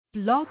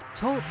Blog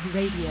Talk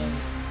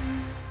Radio.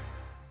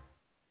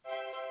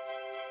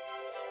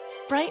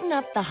 Brighten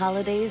up the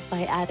holidays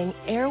by adding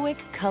Airwick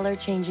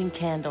color-changing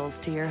candles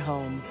to your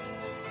home.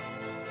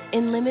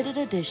 In limited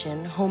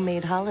edition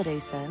homemade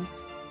holiday scents,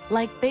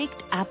 like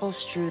baked apple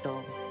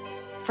strudel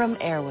from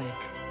Airwick.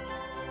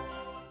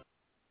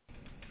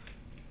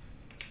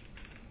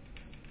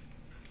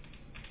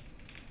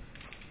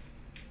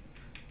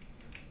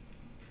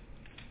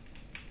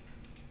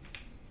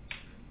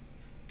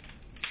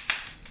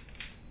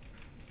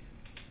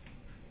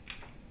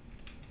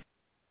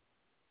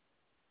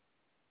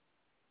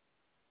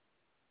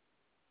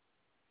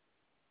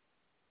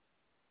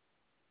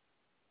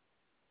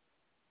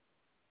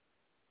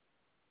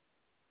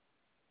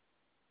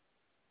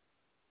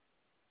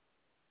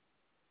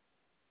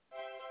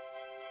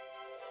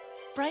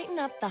 Brighten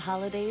up the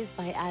holidays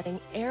by adding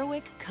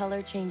Airwick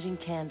color-changing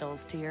candles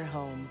to your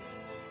home.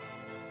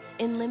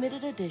 In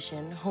limited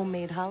edition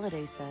homemade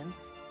holiday scents,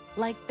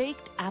 like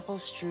baked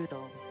apple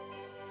strudel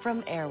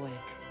from Airwick.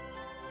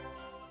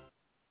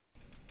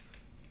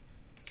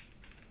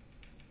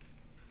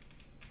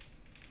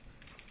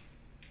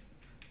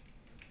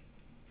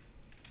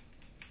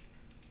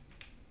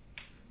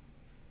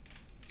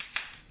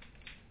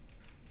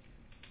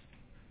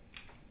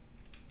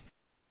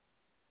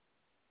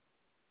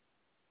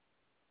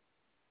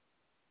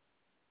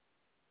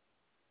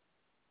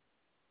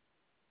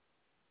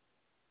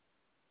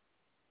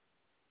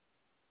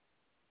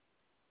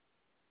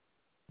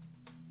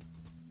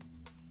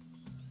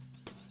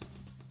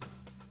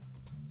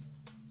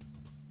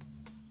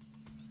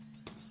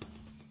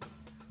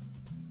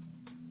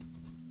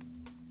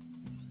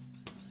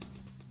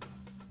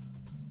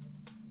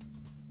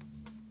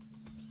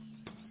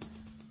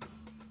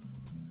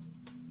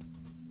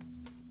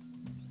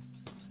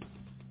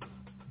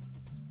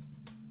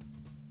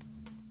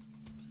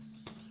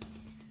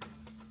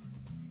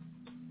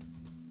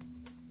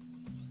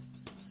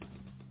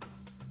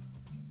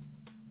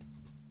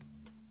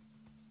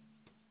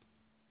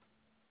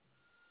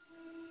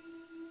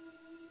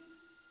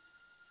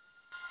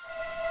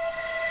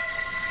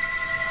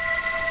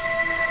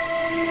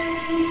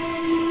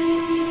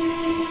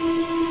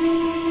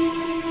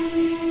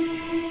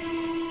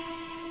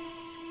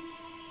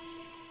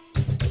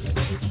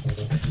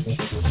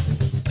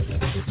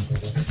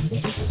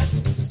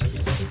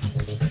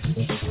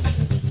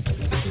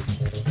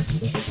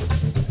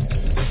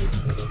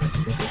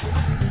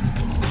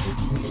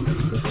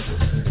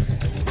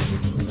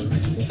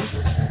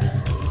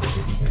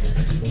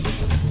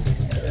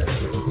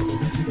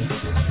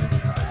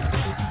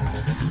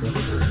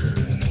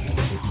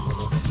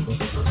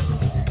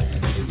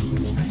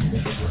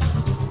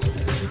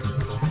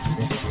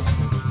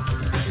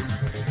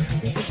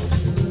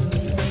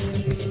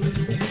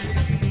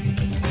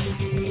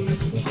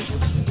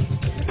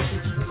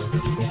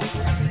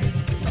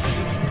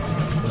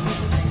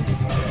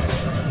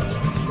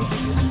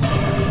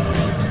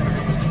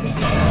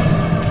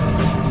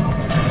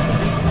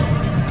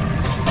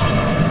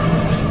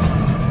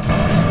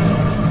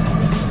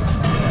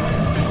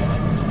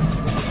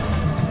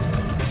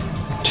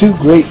 Two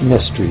great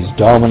mysteries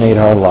dominate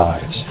our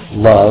lives,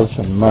 love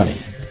and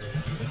money.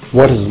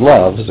 What is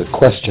love is a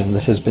question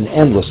that has been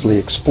endlessly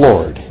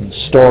explored in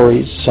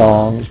stories,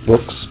 songs,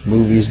 books,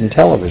 movies, and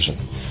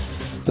television.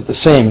 But the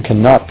same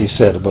cannot be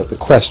said about the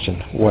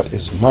question, what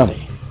is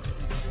money?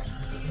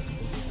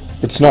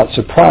 It's not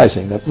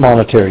surprising that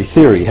monetary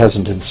theory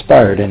hasn't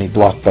inspired any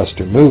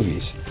blockbuster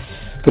movies,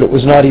 but it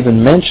was not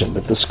even mentioned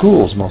at the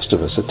schools most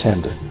of us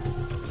attended.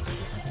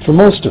 For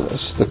most of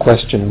us, the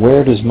question,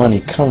 where does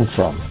money come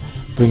from,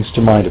 brings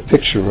to mind a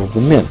picture of the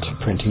mint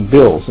printing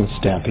bills and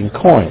stamping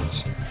coins.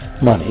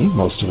 Money,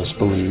 most of us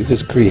believe,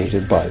 is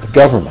created by the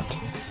government.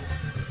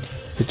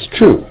 It's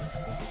true,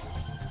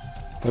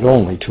 but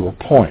only to a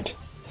point.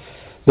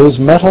 Those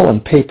metal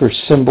and paper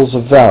symbols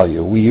of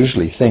value we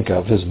usually think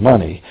of as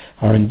money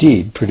are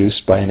indeed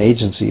produced by an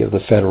agency of the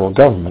federal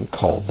government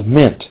called the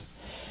mint.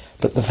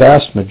 But the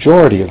vast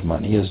majority of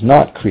money is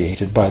not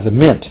created by the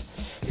mint.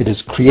 It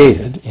is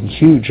created in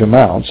huge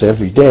amounts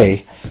every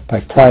day by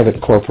private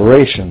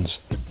corporations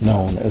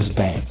known as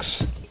banks.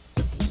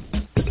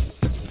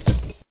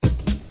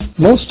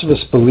 Most of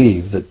us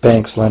believe that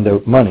banks lend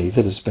out money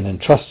that has been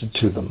entrusted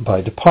to them by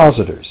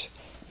depositors.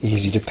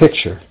 Easy to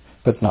picture,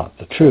 but not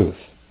the truth.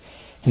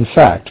 In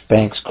fact,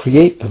 banks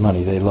create the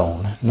money they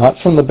loan, not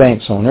from the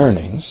bank's own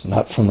earnings,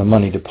 not from the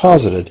money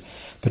deposited,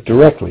 but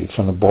directly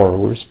from the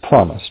borrower's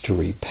promise to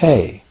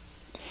repay.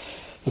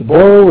 The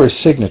borrower's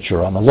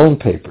signature on the loan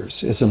papers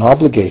is an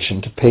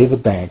obligation to pay the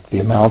bank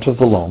the amount of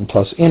the loan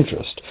plus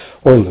interest,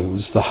 or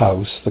lose the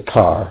house, the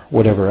car,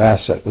 whatever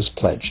asset was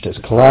pledged as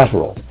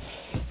collateral.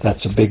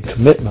 That's a big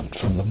commitment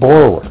from the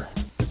borrower.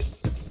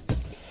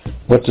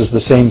 What does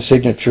the same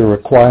signature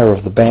require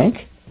of the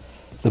bank?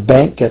 The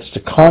bank gets to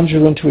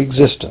conjure into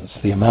existence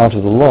the amount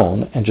of the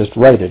loan and just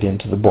write it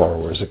into the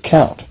borrower's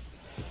account.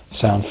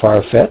 Sound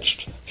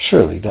far-fetched?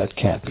 Surely that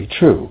can't be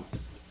true.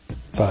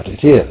 But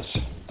it is.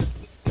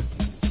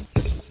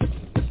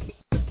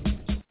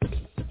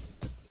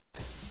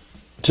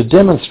 To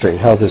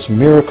demonstrate how this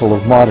miracle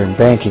of modern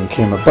banking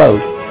came about,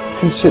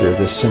 consider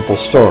this simple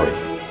story,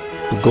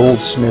 the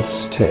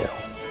goldsmith's tale.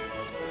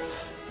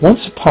 Once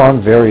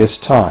upon various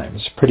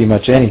times, pretty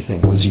much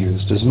anything was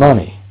used as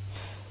money.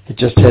 It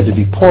just had to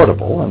be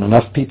portable, and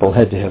enough people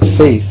had to have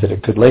faith that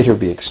it could later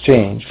be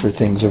exchanged for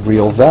things of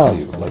real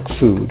value, like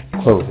food,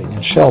 clothing,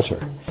 and shelter.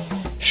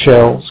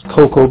 Shells,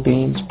 cocoa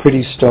beans,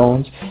 pretty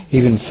stones,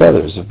 even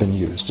feathers have been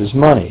used as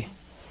money.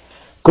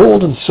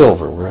 Gold and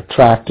silver were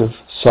attractive,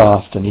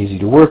 soft, and easy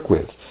to work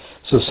with,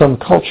 so some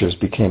cultures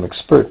became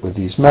expert with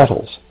these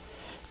metals.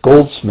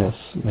 Goldsmiths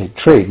made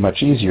trade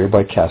much easier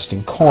by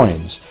casting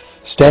coins,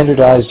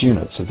 standardized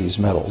units of these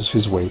metals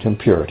whose weight and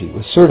purity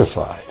was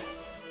certified.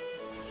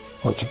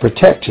 Well, to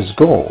protect his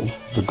gold,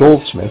 the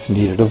goldsmith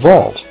needed a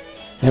vault,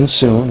 and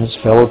soon his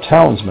fellow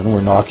townsmen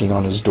were knocking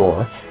on his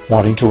door,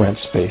 wanting to rent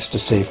space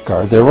to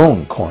safeguard their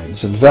own coins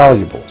and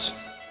valuables.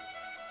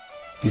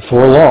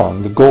 Before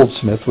long, the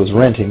goldsmith was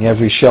renting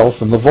every shelf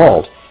in the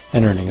vault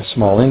and earning a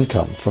small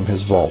income from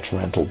his vault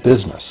rental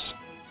business.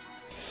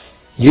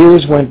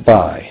 Years went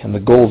by, and the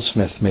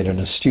goldsmith made an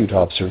astute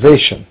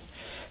observation.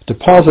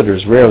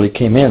 Depositors rarely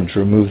came in to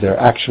remove their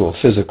actual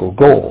physical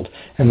gold,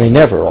 and they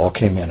never all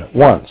came in at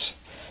once.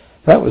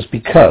 That was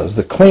because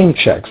the claim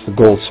checks the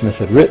goldsmith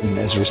had written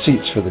as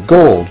receipts for the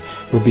gold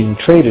were being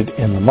traded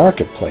in the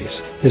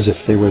marketplace as if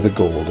they were the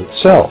gold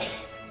itself.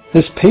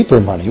 This paper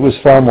money was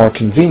far more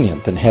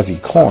convenient than heavy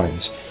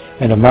coins,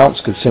 and amounts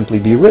could simply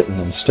be written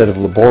instead of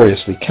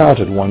laboriously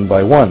counted one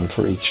by one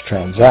for each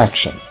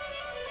transaction.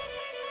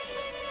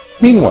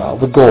 Meanwhile,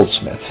 the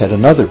goldsmith had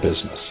another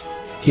business.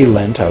 He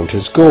lent out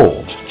his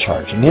gold,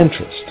 charging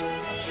interest.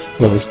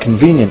 Well, as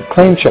convenient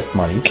claim check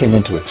money came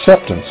into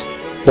acceptance,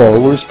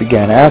 borrowers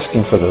began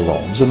asking for their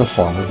loans in the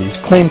form of these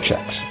claim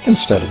checks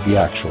instead of the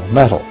actual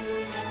metal.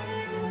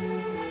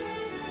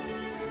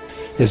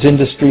 As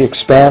industry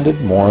expanded,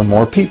 more and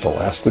more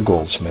people asked the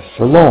goldsmith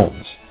for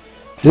loans.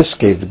 This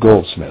gave the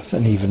goldsmith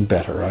an even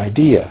better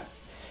idea.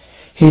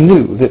 He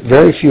knew that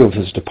very few of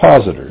his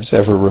depositors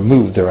ever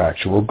removed their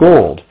actual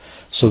gold,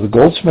 so the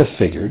goldsmith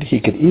figured he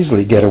could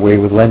easily get away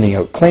with lending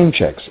out claim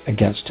checks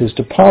against his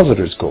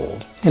depositors'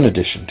 gold, in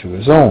addition to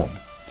his own.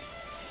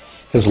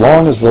 As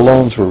long as the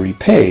loans were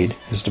repaid,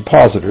 his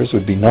depositors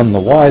would be none the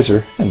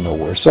wiser and no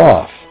worse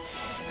off,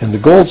 and the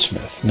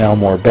goldsmith, now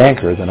more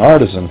banker than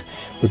artisan,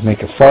 would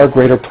make a far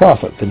greater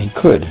profit than he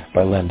could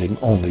by lending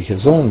only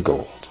his own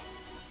gold.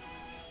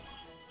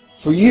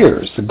 For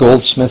years, the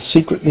goldsmith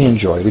secretly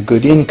enjoyed a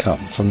good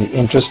income from the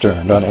interest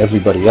earned on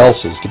everybody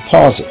else's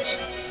deposits.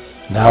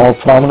 Now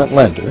a prominent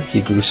lender,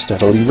 he grew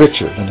steadily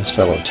richer than his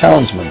fellow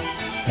townsmen,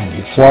 and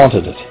he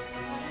flaunted it.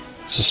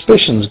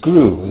 Suspicions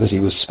grew that he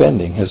was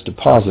spending his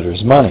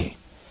depositors' money.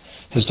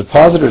 His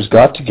depositors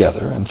got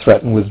together and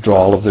threatened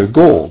withdrawal of their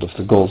gold if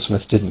the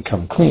goldsmith didn't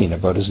come clean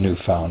about his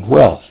newfound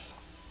wealth.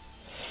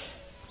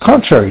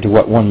 Contrary to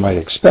what one might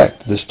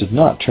expect, this did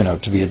not turn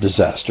out to be a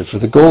disaster for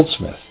the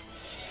goldsmith.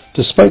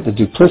 Despite the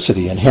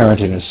duplicity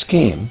inherent in his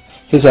scheme,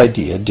 his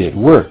idea did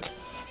work.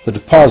 The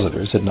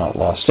depositors had not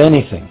lost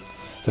anything.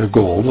 Their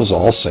gold was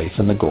all safe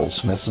in the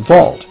goldsmith's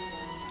vault.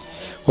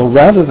 Well,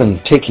 rather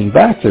than taking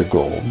back their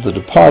gold, the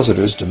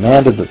depositors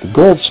demanded that the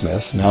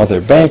goldsmith, now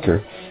their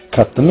banker,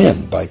 cut them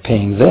in by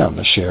paying them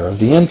a share of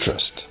the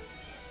interest.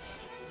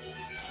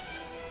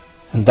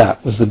 And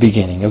that was the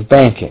beginning of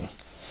banking.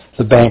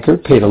 The banker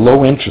paid a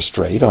low interest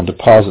rate on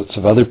deposits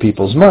of other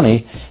people's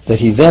money that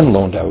he then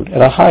loaned out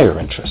at a higher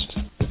interest.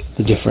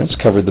 The difference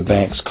covered the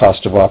bank's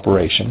cost of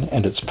operation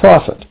and its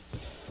profit.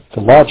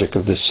 The logic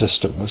of this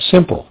system was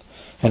simple,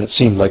 and it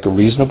seemed like a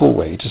reasonable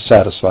way to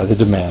satisfy the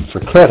demand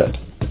for credit.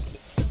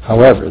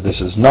 However,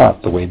 this is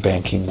not the way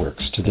banking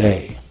works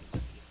today.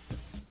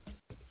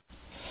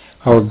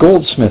 Our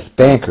goldsmith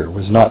banker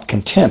was not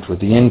content with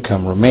the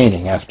income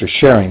remaining after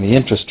sharing the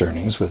interest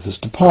earnings with his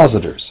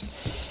depositors,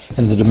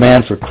 and the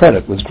demand for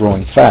credit was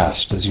growing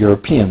fast as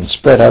Europeans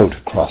spread out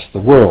across the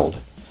world.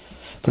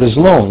 But his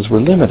loans were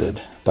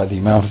limited by the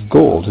amount of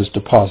gold his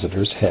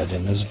depositors had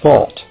in his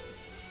vault.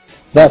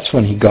 That's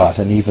when he got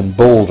an even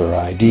bolder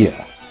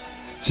idea.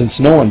 Since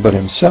no one but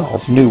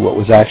himself knew what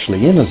was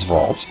actually in his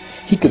vaults,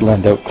 he could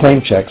lend out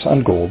claim checks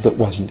on gold that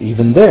wasn't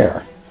even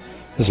there.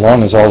 As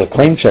long as all the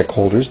claim check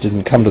holders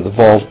didn't come to the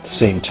vault at the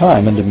same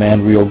time and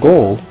demand real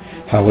gold,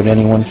 how would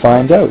anyone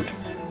find out?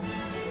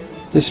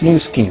 This new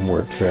scheme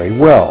worked very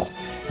well,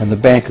 and the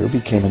banker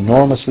became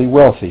enormously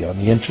wealthy on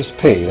the interest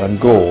paid on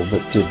gold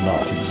that did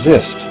not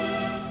exist.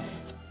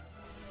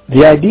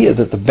 The idea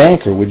that the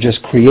banker would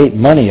just create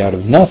money out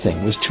of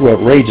nothing was too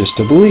outrageous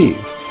to believe,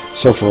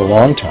 so for a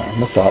long time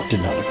the thought did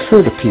not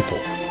occur to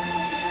people.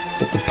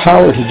 But the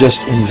power to just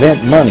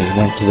invent money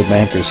went to the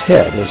banker's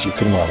head, as you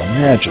can well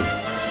imagine.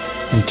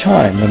 In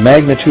time, the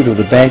magnitude of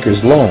the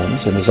banker's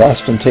loans and his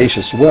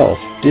ostentatious wealth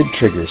did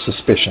trigger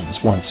suspicions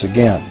once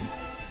again.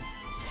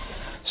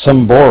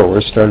 Some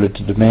borrowers started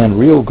to demand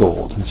real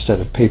gold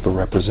instead of paper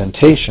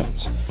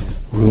representations.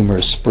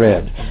 Rumors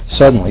spread.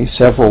 Suddenly,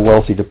 several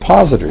wealthy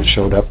depositors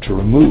showed up to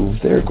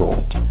remove their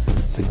gold.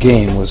 The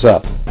game was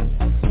up.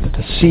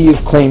 A sea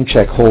of claim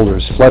check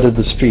holders flooded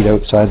the street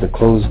outside the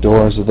closed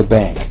doors of the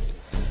bank.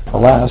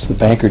 Alas, the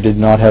banker did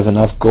not have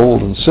enough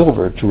gold and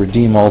silver to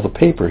redeem all the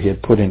paper he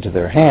had put into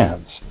their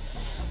hands.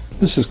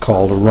 This is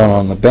called a run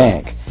on the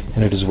bank,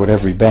 and it is what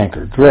every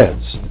banker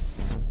dreads.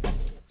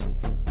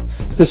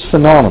 This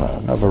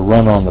phenomenon of a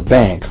run on the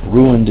bank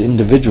ruined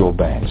individual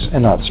banks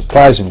and, not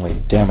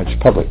surprisingly, damaged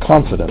public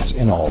confidence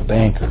in all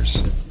bankers.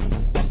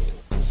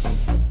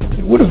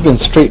 It would have been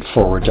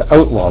straightforward to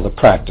outlaw the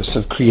practice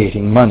of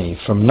creating money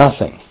from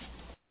nothing.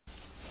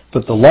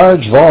 But the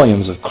large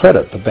volumes of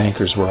credit the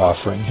bankers were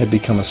offering had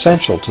become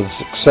essential to the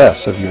success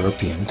of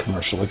European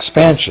commercial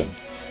expansion,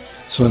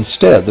 so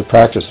instead the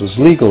practice was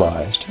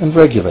legalized and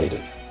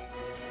regulated.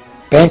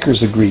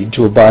 Bankers agreed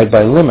to abide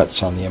by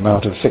limits on the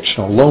amount of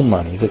fictional loan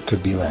money that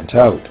could be lent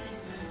out.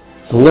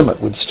 The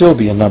limit would still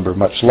be a number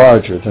much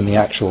larger than the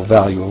actual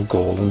value of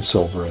gold and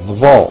silver in the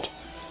vault.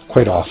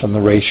 Quite often the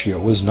ratio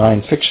was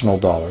 9 fictional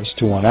dollars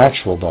to 1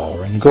 actual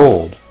dollar in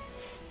gold.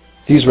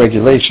 These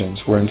regulations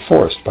were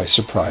enforced by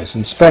surprise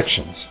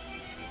inspections.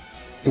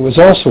 It was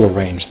also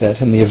arranged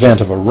that, in the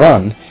event of a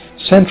run,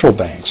 central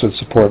banks would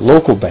support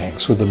local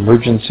banks with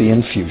emergency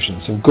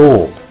infusions of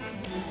gold.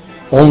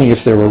 Only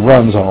if there were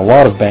runs on a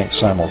lot of banks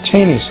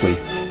simultaneously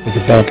would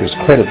the banker's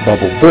credit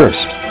bubble burst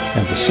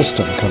and the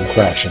system come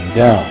crashing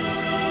down.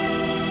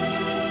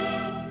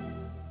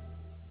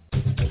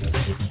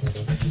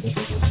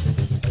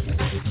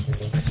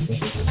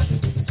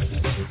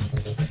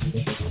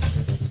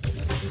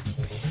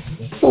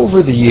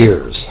 Over the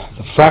years,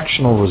 the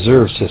fractional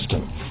reserve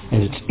system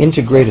and its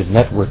integrated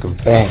network of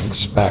banks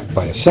backed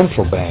by a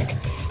central bank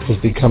has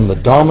become the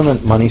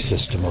dominant money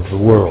system of the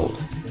world.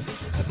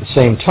 At the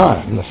same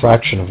time, the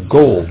fraction of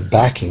gold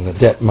backing the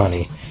debt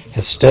money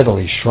has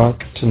steadily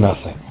shrunk to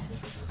nothing.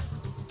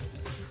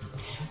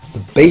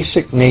 The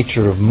basic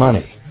nature of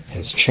money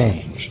has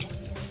changed.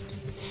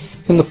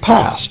 In the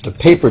past, a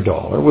paper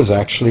dollar was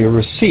actually a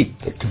receipt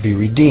that could be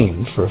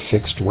redeemed for a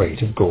fixed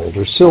weight of gold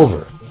or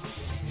silver.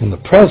 In the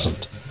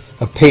present,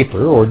 a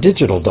paper or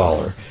digital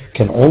dollar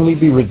can only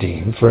be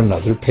redeemed for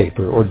another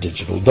paper or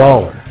digital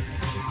dollar.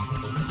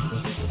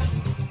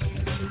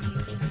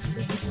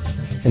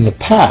 In the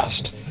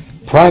past,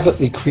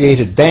 privately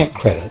created bank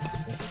credit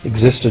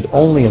existed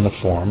only in the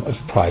form of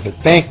private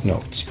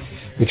banknotes,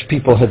 which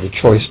people had the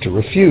choice to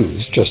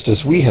refuse, just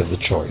as we have the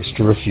choice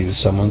to refuse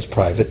someone's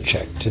private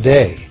check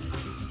today.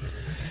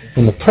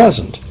 In the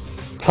present,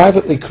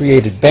 privately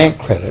created bank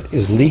credit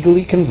is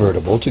legally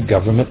convertible to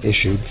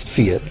government-issued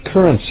fiat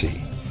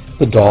currency,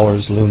 the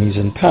dollars, loonies,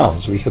 and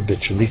pounds we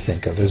habitually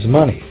think of as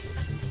money.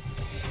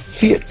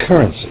 Fiat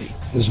currency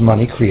is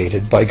money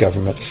created by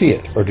government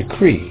fiat or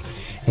decree,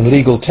 and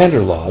legal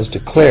tender laws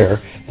declare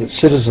that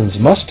citizens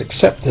must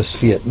accept this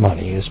fiat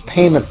money as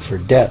payment for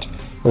debt,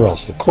 or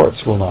else the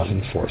courts will not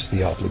enforce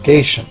the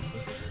obligation.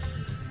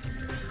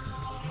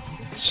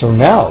 So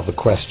now the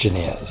question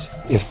is,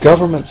 if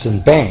governments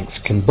and banks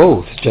can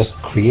both just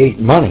create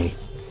money,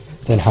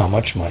 then how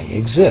much money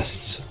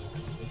exists?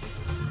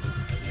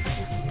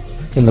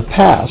 In the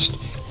past,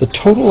 the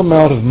total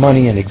amount of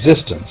money in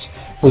existence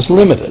was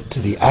limited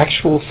to the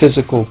actual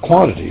physical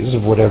quantities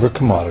of whatever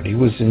commodity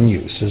was in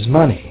use as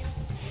money.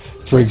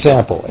 For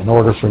example, in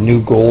order for new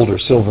gold or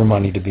silver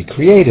money to be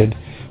created,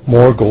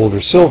 more gold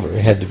or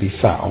silver had to be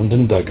found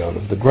and dug out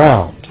of the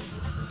ground.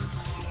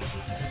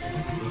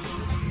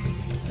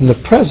 In the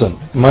present,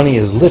 money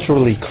is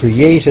literally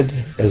created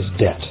as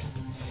debt.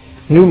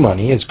 New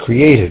money is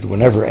created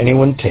whenever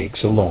anyone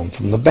takes a loan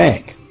from the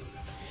bank.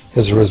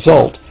 As a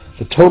result,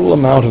 the total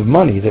amount of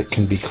money that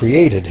can be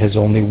created has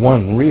only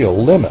one real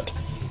limit,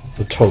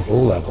 the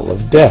total level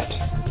of debt.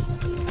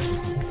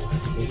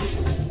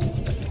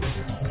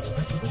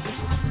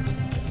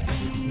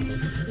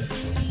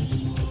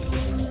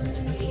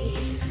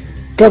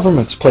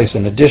 Governments place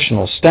an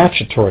additional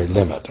statutory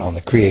limit on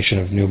the creation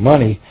of new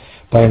money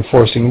by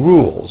enforcing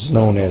rules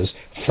known as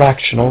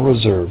fractional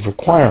reserve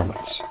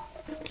requirements.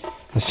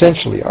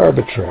 Essentially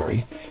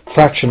arbitrary,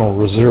 fractional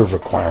reserve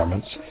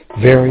requirements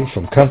vary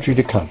from country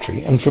to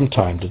country and from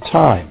time to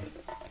time.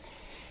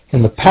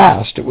 In the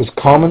past, it was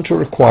common to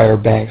require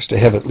banks to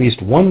have at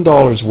least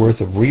 $1 worth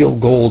of real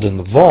gold in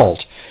the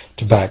vault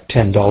to back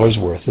 $10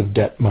 worth of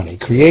debt money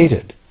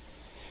created.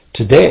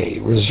 Today,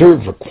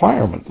 reserve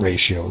requirement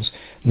ratios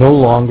no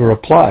longer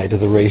apply to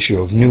the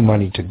ratio of new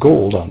money to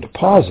gold on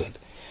deposit,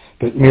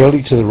 but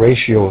merely to the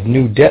ratio of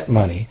new debt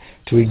money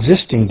to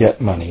existing debt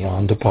money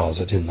on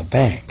deposit in the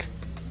bank.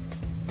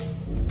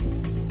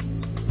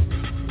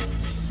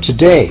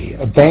 Today,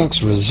 a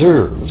bank's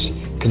reserves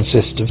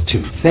consist of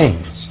two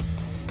things: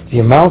 the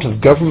amount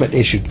of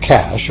government-issued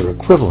cash or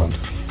equivalent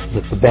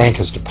that the bank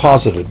has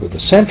deposited with the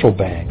central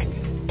bank,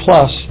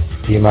 plus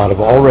the amount of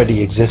already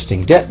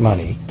existing debt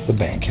money the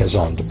bank has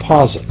on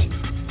deposit.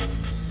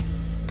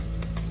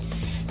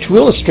 To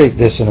illustrate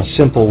this in a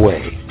simple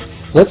way,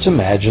 let's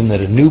imagine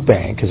that a new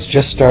bank has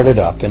just started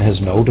up and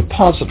has no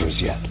depositors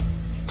yet.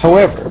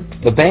 However,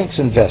 the bank's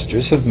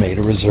investors have made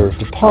a reserve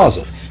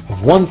deposit of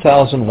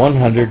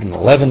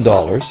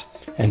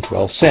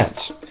 $1,111.12,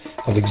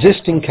 of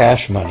existing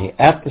cash money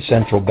at the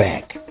central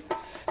bank.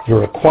 The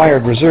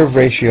required reserve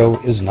ratio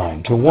is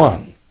 9 to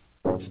 1.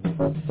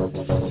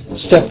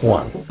 Step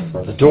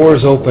 1. The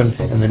doors open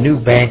and the new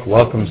bank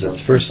welcomes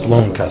its first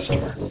loan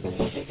customer.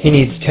 He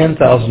needs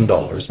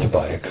 $10,000 to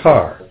buy a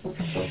car.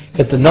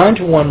 At the 9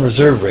 to 1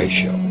 reserve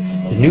ratio,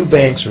 the new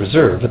bank's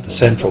reserve at the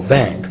central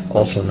bank,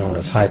 also known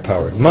as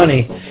high-powered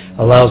money,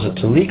 allows it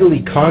to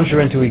legally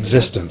conjure into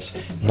existence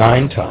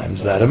 9 times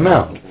that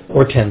amount,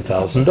 or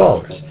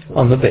 $10,000,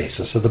 on the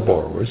basis of the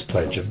borrower's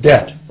pledge of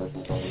debt.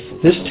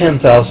 This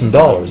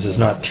 $10,000 is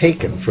not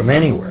taken from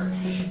anywhere.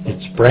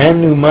 It's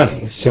brand new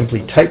money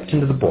simply typed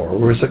into the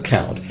borrower's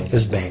account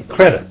as bank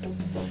credit.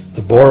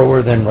 The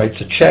borrower then writes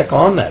a check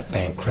on that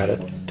bank credit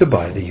to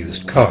buy the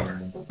used car.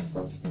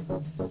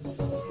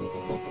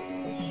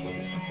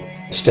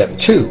 Step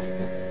 2.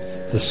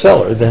 The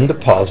seller then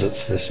deposits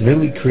this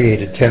newly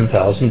created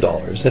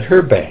 $10,000 at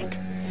her bank.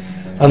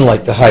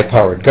 Unlike the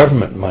high-powered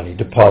government money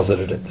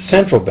deposited at the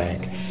central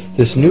bank,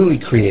 this newly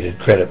created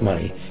credit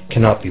money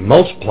cannot be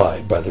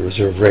multiplied by the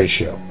reserve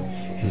ratio.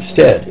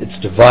 Instead, it's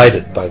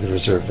divided by the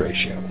reserve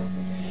ratio.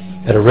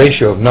 At a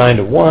ratio of 9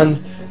 to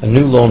 1, a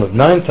new loan of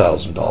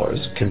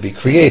 $9,000 can be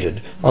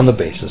created on the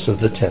basis of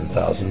the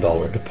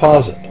 $10,000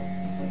 deposit.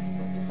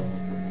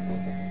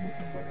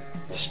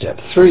 Step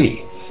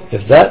 3.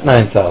 If that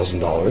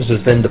 $9,000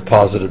 is then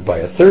deposited by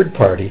a third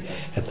party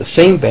at the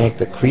same bank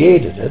that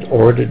created it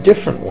or at a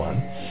different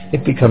one,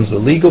 it becomes the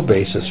legal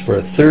basis for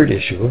a third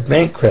issue of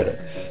bank credit,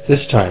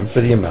 this time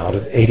for the amount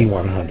of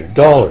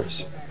 $8,100.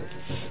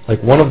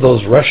 Like one of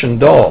those Russian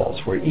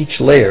dolls, where each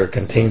layer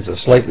contains a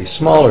slightly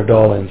smaller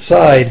doll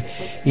inside,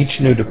 each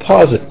new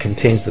deposit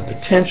contains the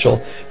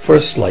potential for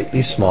a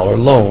slightly smaller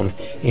loan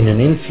in an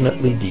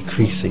infinitely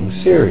decreasing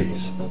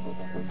series.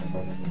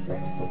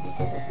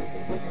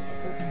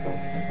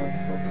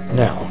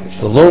 Now,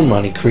 if the loan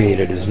money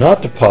created is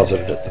not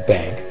deposited at the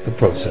bank, the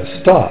process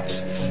stops.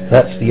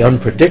 That's the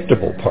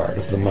unpredictable part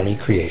of the money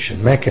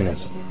creation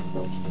mechanism.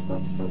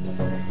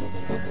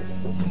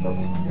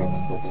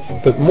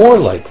 But more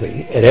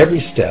likely, at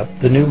every step,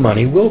 the new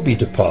money will be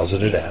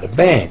deposited at a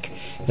bank,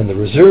 and the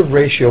reserve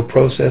ratio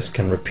process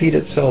can repeat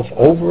itself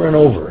over and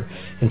over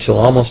until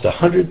almost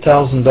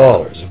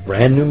 $100,000 of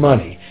brand new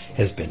money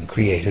has been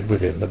created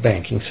within the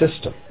banking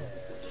system.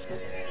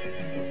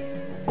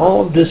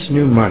 All of this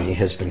new money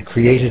has been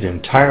created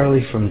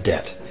entirely from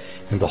debt,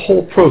 and the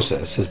whole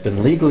process has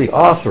been legally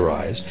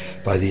authorized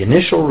by the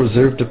initial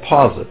reserve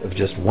deposit of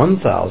just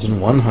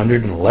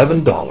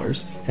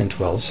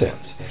 $1,111.12,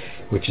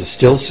 which is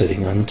still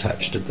sitting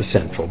untouched at the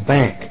central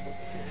bank.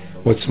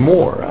 What's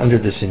more, under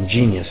this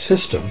ingenious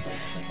system,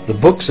 the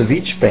books of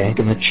each bank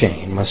in the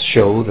chain must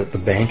show that the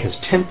bank has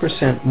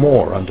 10%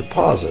 more on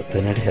deposit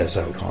than it has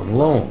out on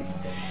loan.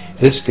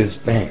 This gives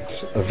banks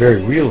a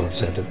very real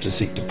incentive to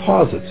seek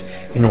deposits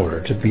in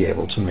order to be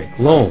able to make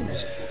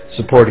loans,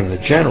 supporting the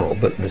general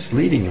but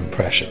misleading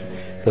impression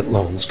that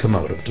loans come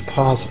out of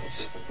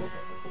deposits.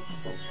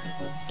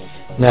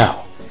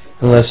 Now,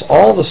 unless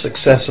all the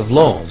successive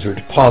loans are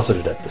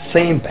deposited at the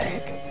same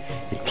bank,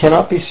 it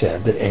cannot be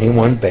said that any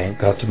one bank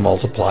got to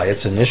multiply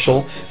its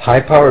initial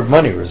high-powered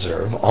money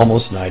reserve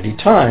almost 90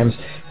 times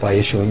by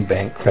issuing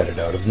bank credit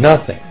out of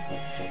nothing.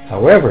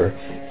 However,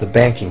 the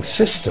banking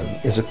system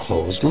is a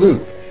closed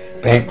loop.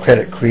 Bank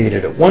credit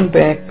created at one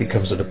bank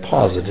becomes a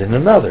deposit in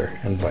another,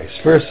 and vice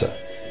versa.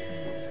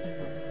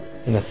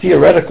 In a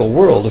theoretical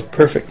world of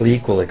perfectly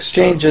equal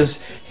exchanges,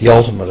 the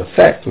ultimate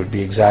effect would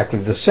be exactly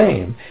the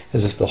same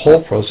as if the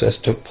whole process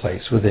took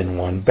place within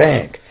one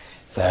bank.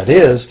 That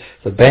is,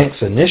 the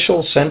bank's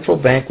initial central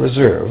bank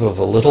reserve of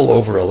a little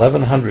over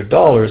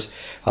 $1,100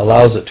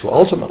 allows it to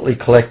ultimately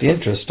collect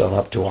interest on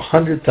up to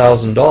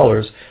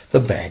 $100,000 the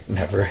bank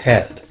never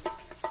had.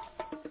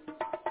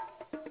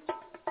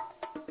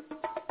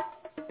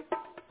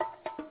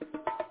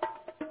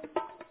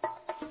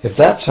 If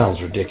that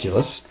sounds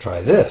ridiculous,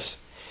 try this.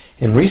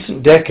 In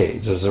recent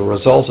decades, as a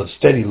result of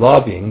steady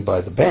lobbying by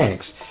the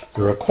banks,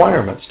 the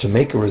requirements to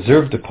make a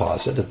reserve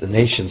deposit at the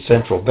nation's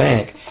central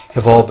bank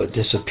have all but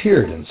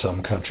disappeared in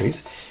some countries,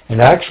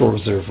 and actual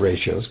reserve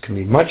ratios can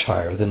be much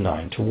higher than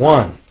 9 to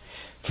 1.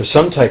 For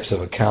some types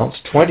of accounts,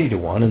 20 to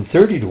 1 and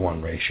 30 to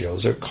 1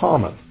 ratios are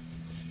common.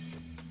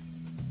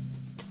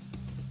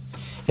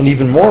 And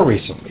even more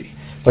recently,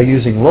 by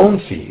using loan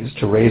fees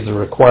to raise the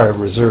required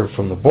reserve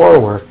from the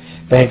borrower,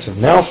 banks have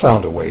now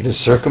found a way to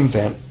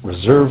circumvent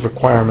reserve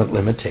requirement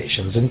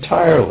limitations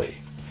entirely.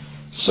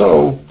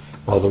 So,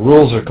 while the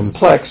rules are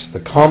complex,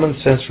 the common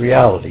sense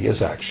reality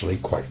is actually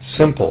quite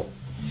simple.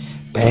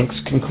 Banks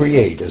can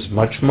create as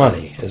much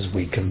money as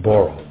we can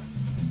borrow.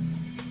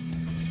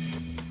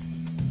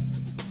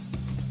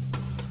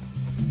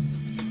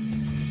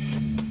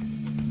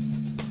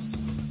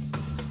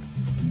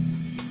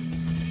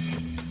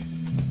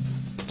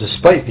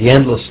 Despite the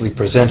endlessly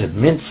presented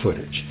mint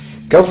footage,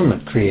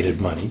 government-created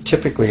money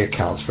typically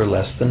accounts for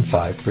less than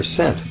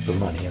 5% of the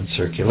money in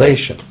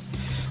circulation.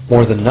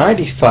 More than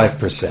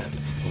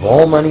 95% of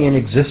all money in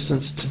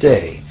existence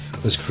today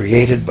was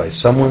created by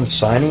someone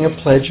signing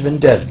a pledge of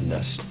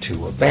indebtedness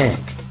to a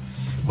bank.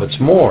 What's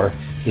more,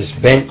 this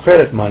bank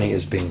credit money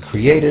is being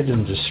created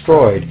and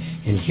destroyed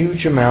in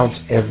huge amounts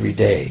every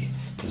day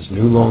as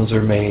new loans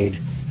are made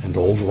and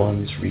old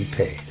ones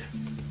repaid.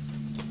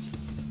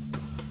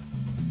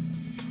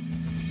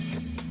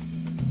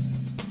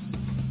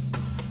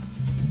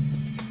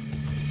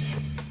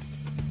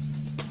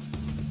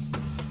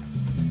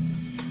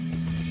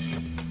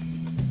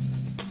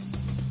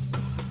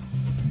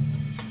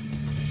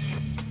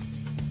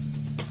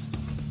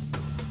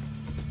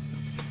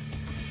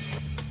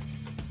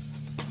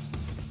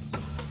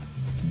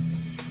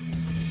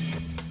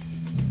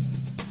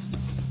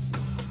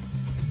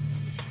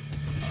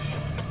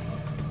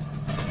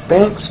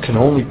 Banks can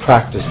only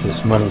practice this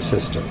money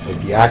system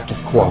with the active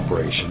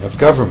cooperation of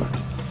government.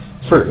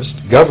 First,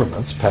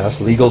 governments pass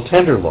legal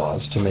tender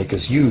laws to make us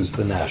use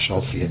the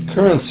national fiat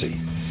currency.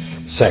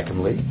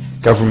 Secondly,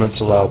 governments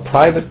allow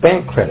private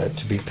bank credit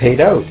to be paid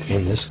out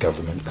in this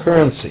government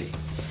currency.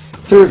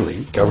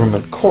 Thirdly,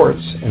 government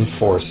courts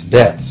enforce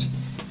debts.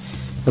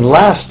 And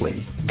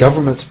lastly,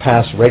 governments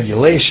pass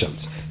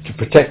regulations to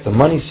protect the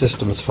money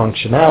system's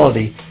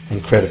functionality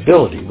and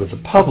credibility with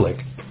the public,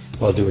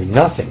 while doing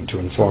nothing to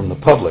inform the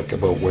public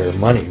about where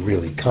money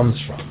really comes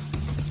from.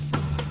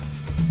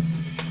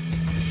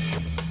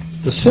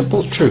 The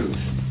simple truth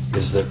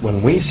is that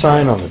when we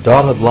sign on the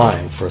dotted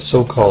line for a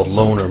so-called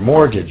loan or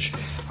mortgage,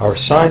 our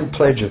signed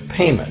pledge of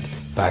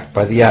payment, backed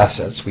by the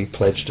assets we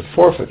pledge to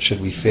forfeit should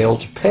we fail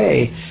to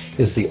pay,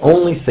 is the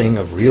only thing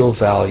of real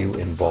value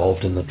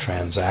involved in the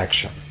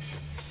transaction.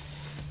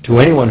 To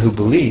anyone who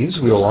believes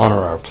we will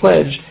honor our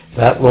pledge,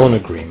 that loan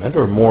agreement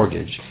or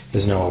mortgage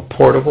is now a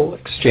portable,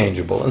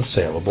 exchangeable, and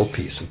saleable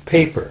piece of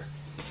paper.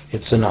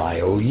 It's an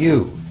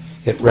IOU.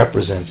 It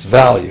represents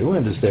value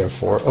and is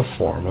therefore a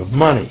form of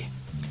money.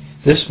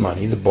 This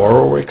money the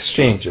borrower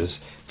exchanges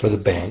for the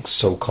bank's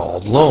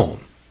so-called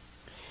loan.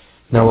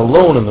 Now, a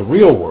loan in the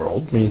real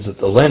world means that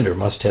the lender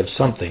must have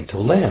something to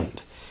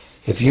lend.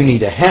 If you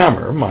need a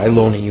hammer, my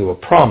loaning you a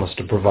promise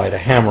to provide a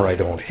hammer I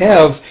don't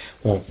have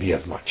won't be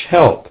of much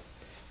help.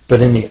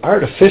 But in the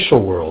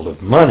artificial world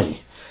of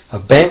money, a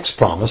bank's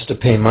promise to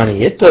pay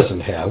money it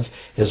doesn't have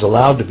is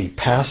allowed to be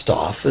passed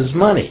off as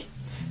money,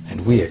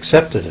 and we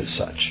accept it as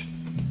such.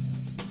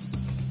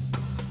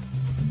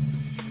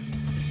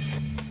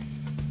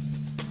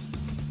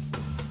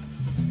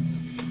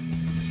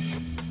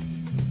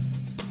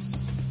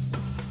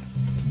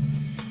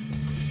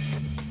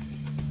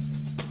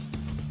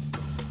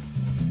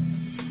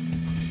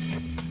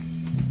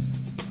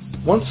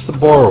 Once the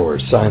borrower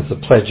signs the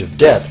pledge of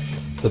debt,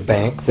 the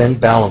bank then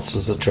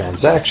balances the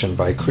transaction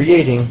by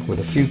creating, with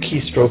a few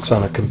keystrokes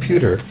on a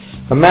computer,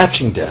 a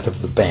matching debt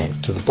of the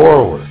bank to the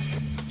borrower.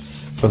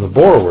 From the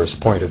borrower's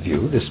point of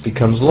view, this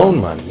becomes loan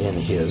money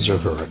in his or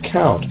her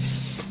account,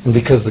 and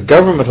because the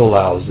government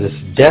allows this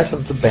debt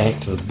of the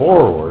bank to the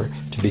borrower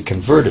to be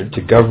converted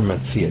to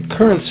government fiat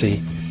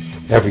currency,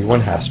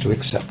 everyone has to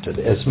accept it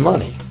as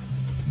money.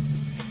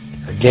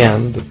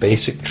 Again, the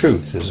basic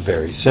truth is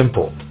very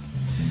simple.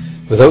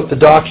 Without the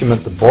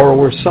document the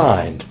borrower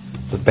signed,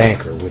 the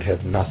banker would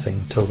have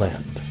nothing to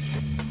lend.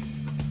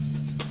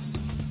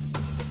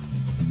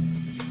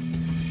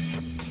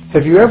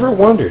 Have you ever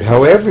wondered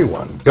how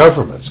everyone,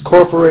 governments,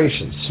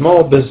 corporations,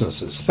 small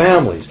businesses,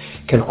 families,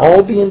 can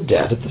all be in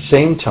debt at the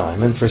same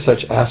time and for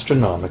such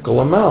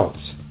astronomical amounts?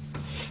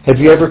 Have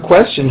you ever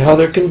questioned how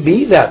there can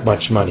be that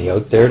much money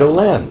out there to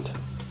lend?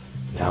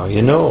 Now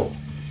you know.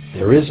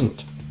 There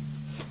isn't.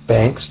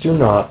 Banks do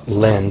not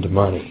lend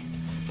money.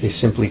 They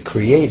simply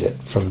create it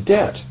from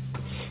debt.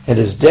 And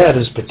as debt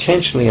is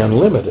potentially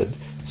unlimited,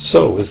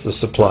 so is the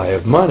supply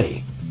of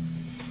money.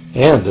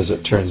 And as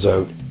it turns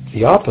out,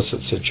 the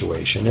opposite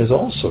situation is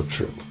also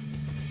true.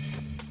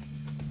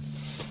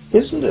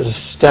 Isn't it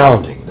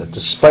astounding that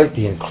despite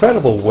the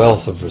incredible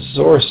wealth of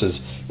resources,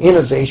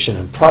 innovation,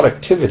 and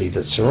productivity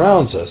that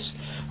surrounds us,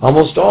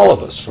 almost all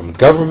of us, from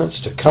governments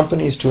to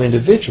companies to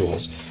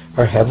individuals,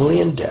 are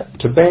heavily in debt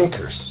to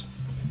bankers?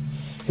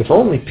 If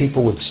only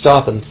people would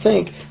stop and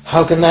think,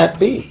 how can that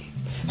be?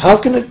 How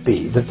can it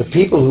be that the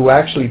people who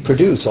actually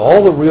produce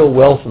all the real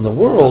wealth in the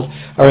world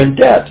are in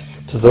debt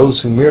to those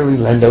who merely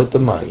lend out the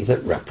money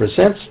that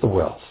represents the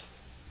wealth?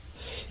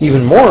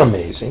 Even more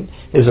amazing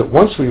is that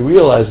once we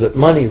realize that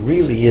money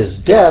really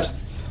is debt,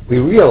 we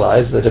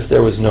realize that if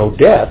there was no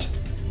debt,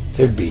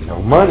 there'd be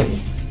no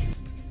money.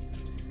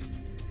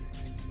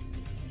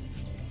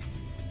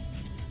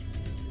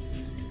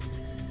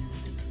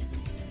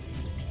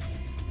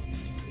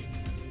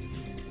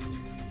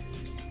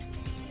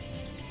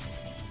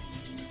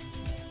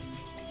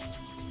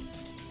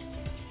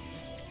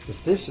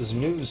 If this is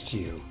news to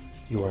you,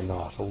 you are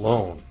not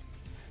alone.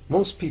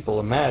 Most people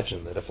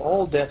imagine that if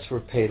all debts were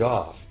paid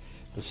off,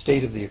 the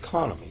state of the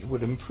economy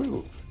would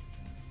improve.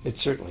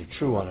 It's certainly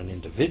true on an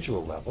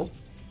individual level.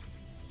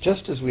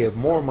 Just as we have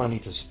more money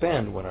to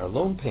spend when our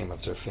loan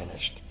payments are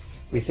finished,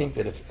 we think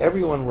that if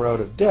everyone were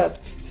out of debt,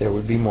 there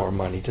would be more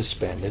money to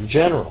spend in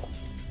general.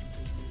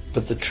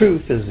 But the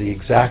truth is the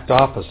exact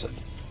opposite.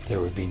 There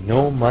would be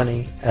no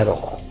money at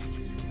all.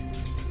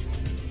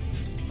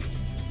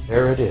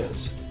 There it is.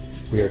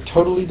 We are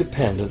totally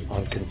dependent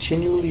on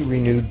continually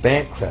renewed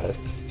bank credit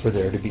for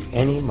there to be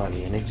any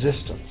money in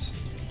existence.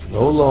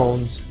 No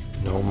loans,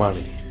 no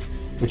money,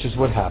 which is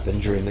what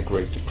happened during the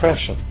Great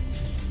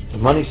Depression. The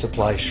money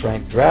supply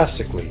shrank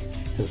drastically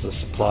as the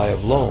supply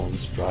of loans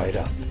dried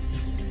up.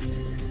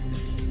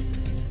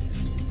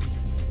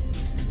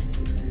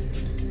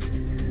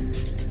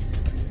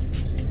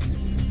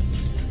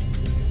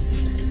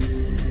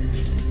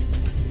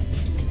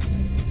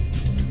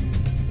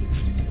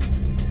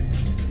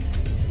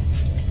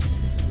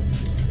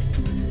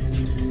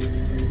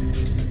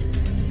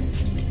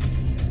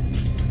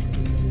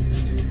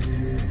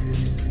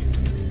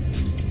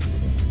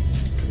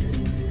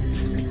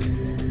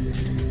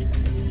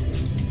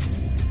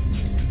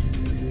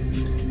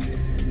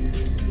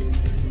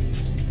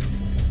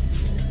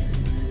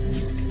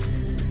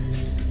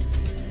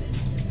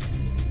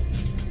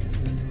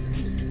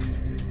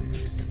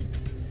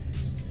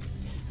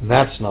 And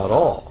that's not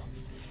all.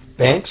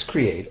 Banks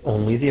create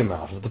only the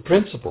amount of the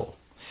principal.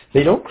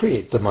 They don't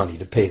create the money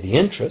to pay the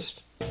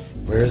interest.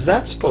 Where is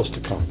that supposed to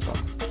come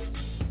from?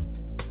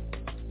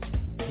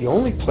 The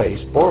only place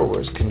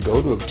borrowers can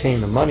go to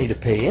obtain the money to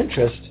pay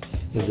interest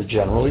is the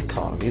general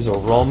economy's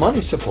overall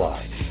money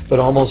supply. But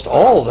almost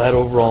all that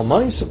overall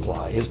money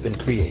supply has been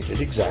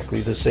created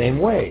exactly the same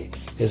way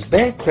as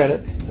bank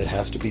credit that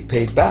has to be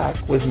paid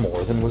back with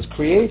more than was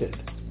created.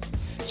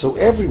 So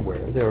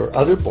everywhere there are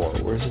other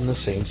borrowers in the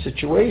same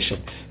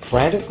situation,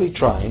 frantically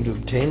trying to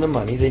obtain the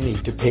money they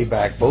need to pay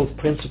back both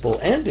principal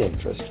and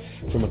interest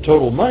from a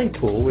total money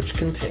pool which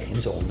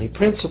contains only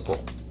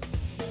principal.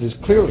 It is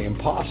clearly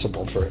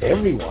impossible for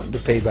everyone to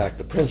pay back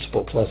the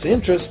principal plus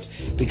interest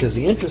because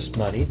the interest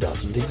money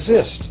doesn't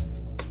exist.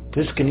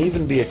 This can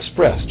even be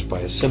expressed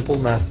by a simple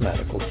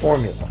mathematical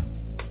formula.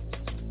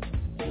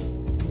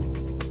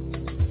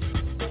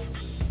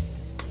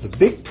 The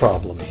big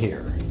problem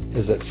here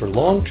is that for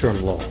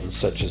long-term loans,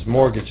 such as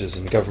mortgages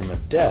and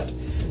government debt,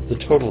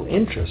 the total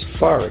interest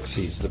far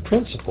exceeds the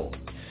principal.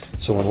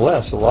 So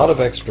unless a lot of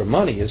extra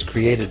money is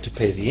created to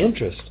pay the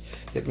interest,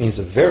 it means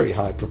a very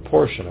high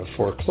proportion of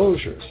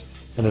foreclosures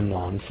and a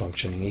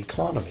non-functioning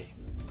economy.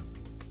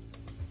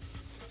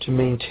 To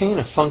maintain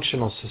a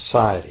functional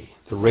society,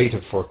 the rate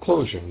of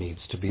foreclosure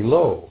needs to be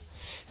low.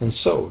 And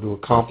so, to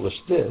accomplish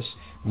this,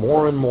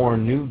 more and more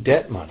new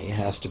debt money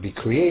has to be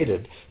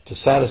created to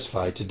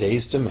satisfy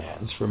today's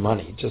demands for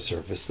money to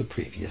service the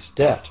previous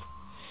debt.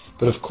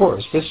 But of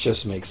course, this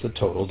just makes the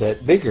total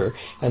debt bigger,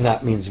 and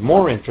that means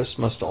more interest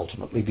must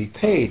ultimately be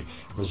paid,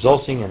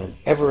 resulting in an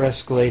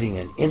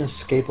ever-escalating and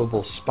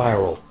inescapable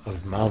spiral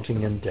of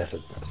mounting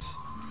indebtedness.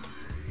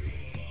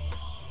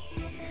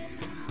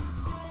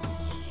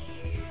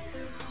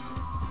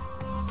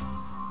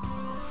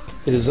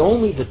 It is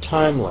only the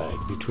time lag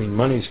between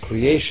money's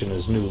creation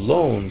as new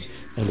loans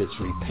and its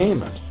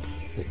repayment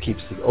that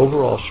keeps the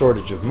overall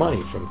shortage of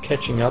money from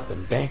catching up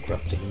and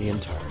bankrupting the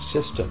entire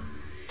system.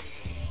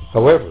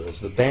 However, as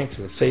the bank's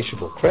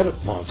insatiable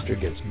credit monster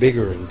gets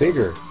bigger and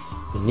bigger,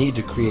 the need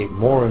to create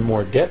more and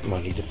more debt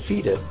money to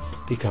feed it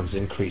becomes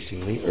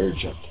increasingly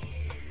urgent.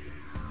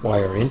 Why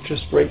are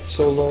interest rates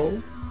so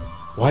low?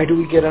 Why do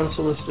we get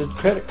unsolicited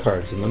credit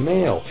cards in the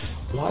mail?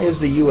 Why is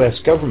the U.S.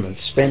 government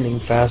spending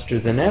faster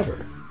than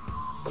ever?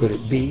 Could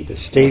it be to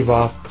stave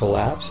off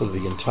collapse of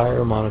the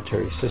entire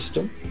monetary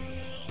system?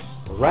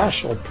 A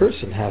rational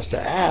person has to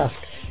ask,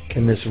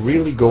 can this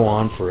really go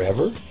on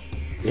forever?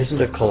 Isn't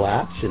a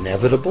collapse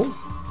inevitable?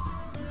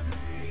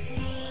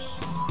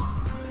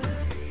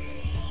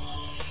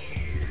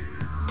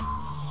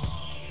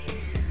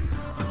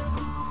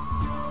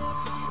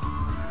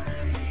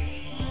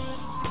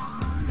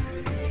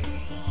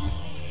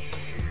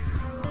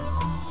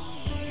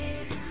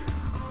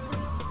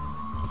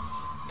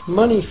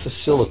 Money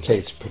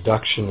facilitates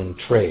production and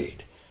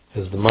trade.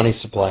 As the money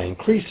supply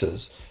increases,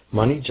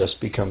 money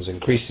just becomes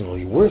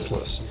increasingly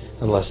worthless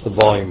unless the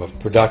volume of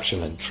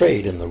production and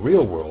trade in the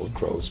real world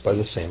grows by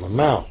the same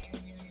amount.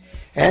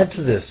 Add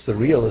to this the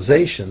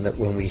realization that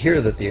when we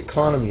hear that the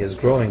economy is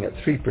growing at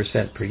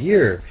 3% per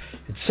year,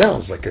 it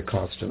sounds like a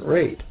constant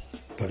rate,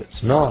 but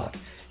it's not.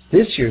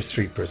 This year's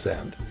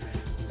 3%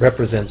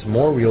 represents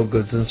more real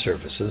goods and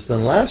services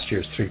than last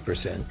year's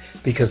 3%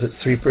 because it's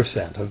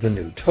 3% of the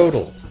new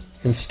total.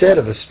 Instead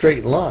of a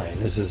straight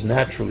line, as is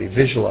naturally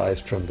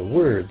visualized from the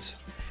words,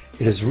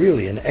 it is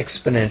really an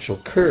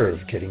exponential curve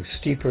getting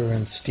steeper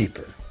and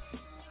steeper.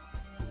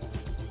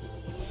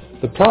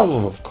 The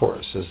problem, of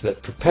course, is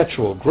that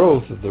perpetual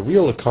growth of the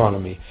real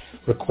economy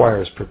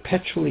requires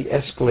perpetually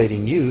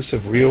escalating use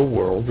of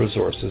real-world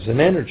resources and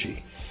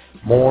energy.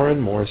 More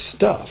and more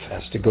stuff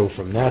has to go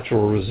from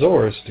natural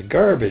resource to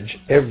garbage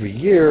every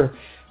year,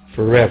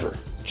 forever,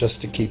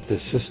 just to keep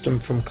this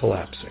system from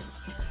collapsing.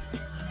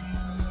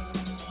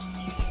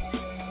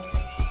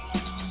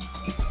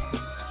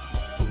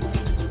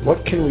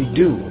 What can we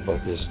do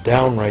about this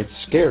downright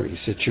scary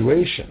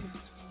situation?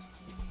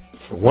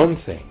 For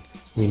one thing,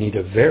 we need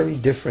a very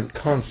different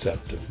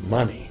concept of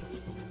money.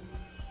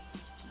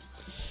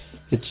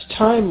 It's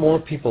time more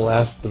people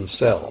ask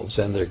themselves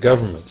and their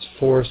governments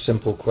 4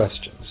 simple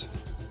questions.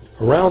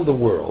 Around the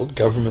world,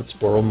 governments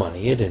borrow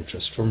money at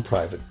interest from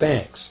private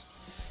banks.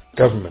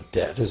 Government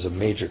debt is a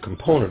major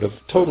component of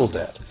total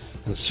debt,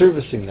 and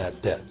servicing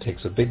that debt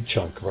takes a big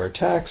chunk of our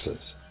taxes.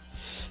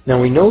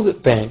 Now we know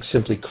that banks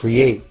simply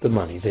create the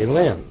money they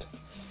lend,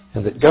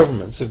 and that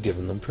governments have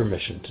given them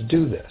permission to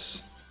do this.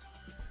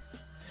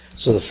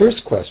 So the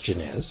first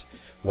question is,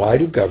 why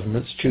do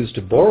governments choose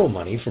to borrow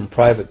money from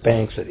private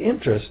banks at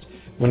interest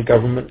when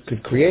government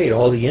could create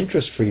all the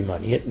interest-free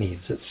money it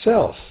needs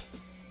itself?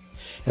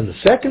 And the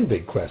second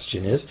big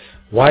question is,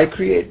 why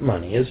create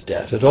money as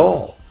debt at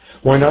all?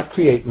 Why not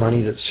create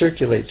money that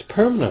circulates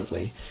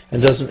permanently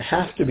and doesn't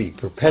have to be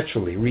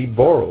perpetually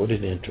reborrowed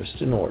at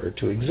interest in order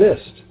to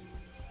exist?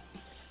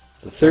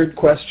 The third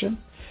question,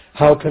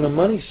 how can a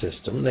money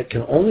system that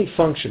can only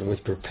function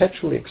with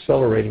perpetually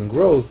accelerating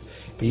growth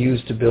be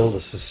used to build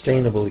a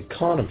sustainable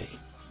economy?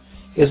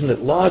 Isn't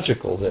it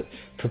logical that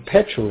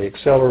perpetually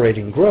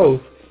accelerating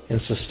growth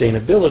and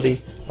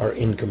sustainability are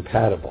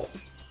incompatible?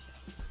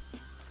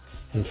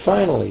 And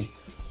finally,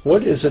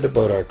 what is it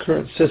about our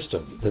current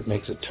system that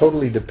makes it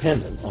totally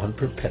dependent on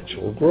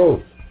perpetual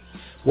growth?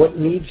 What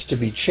needs to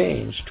be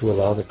changed to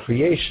allow the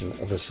creation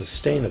of a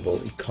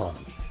sustainable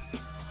economy?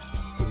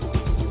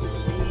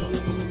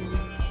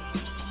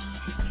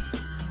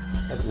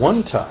 At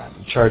one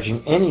time,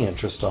 charging any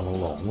interest on a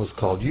loan was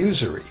called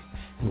usury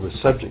and was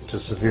subject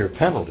to severe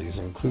penalties,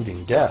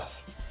 including death.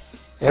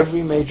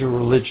 Every major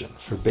religion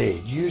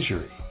forbade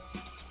usury.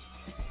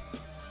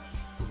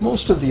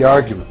 Most of the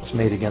arguments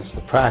made against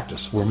the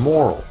practice were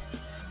moral.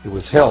 It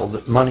was held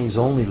that money's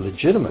only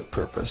legitimate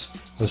purpose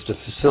was to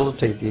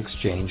facilitate the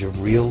exchange of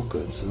real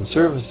goods and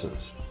services.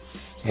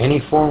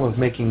 Any form of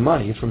making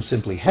money from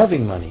simply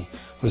having money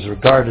was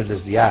regarded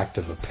as the act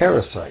of a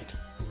parasite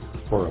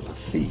or of a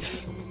thief.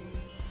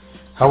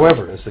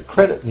 However, as the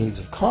credit needs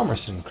of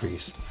commerce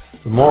increased,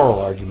 the moral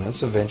arguments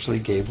eventually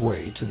gave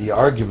way to the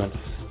argument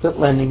that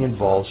lending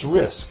involves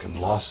risk and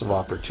loss of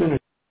opportunity.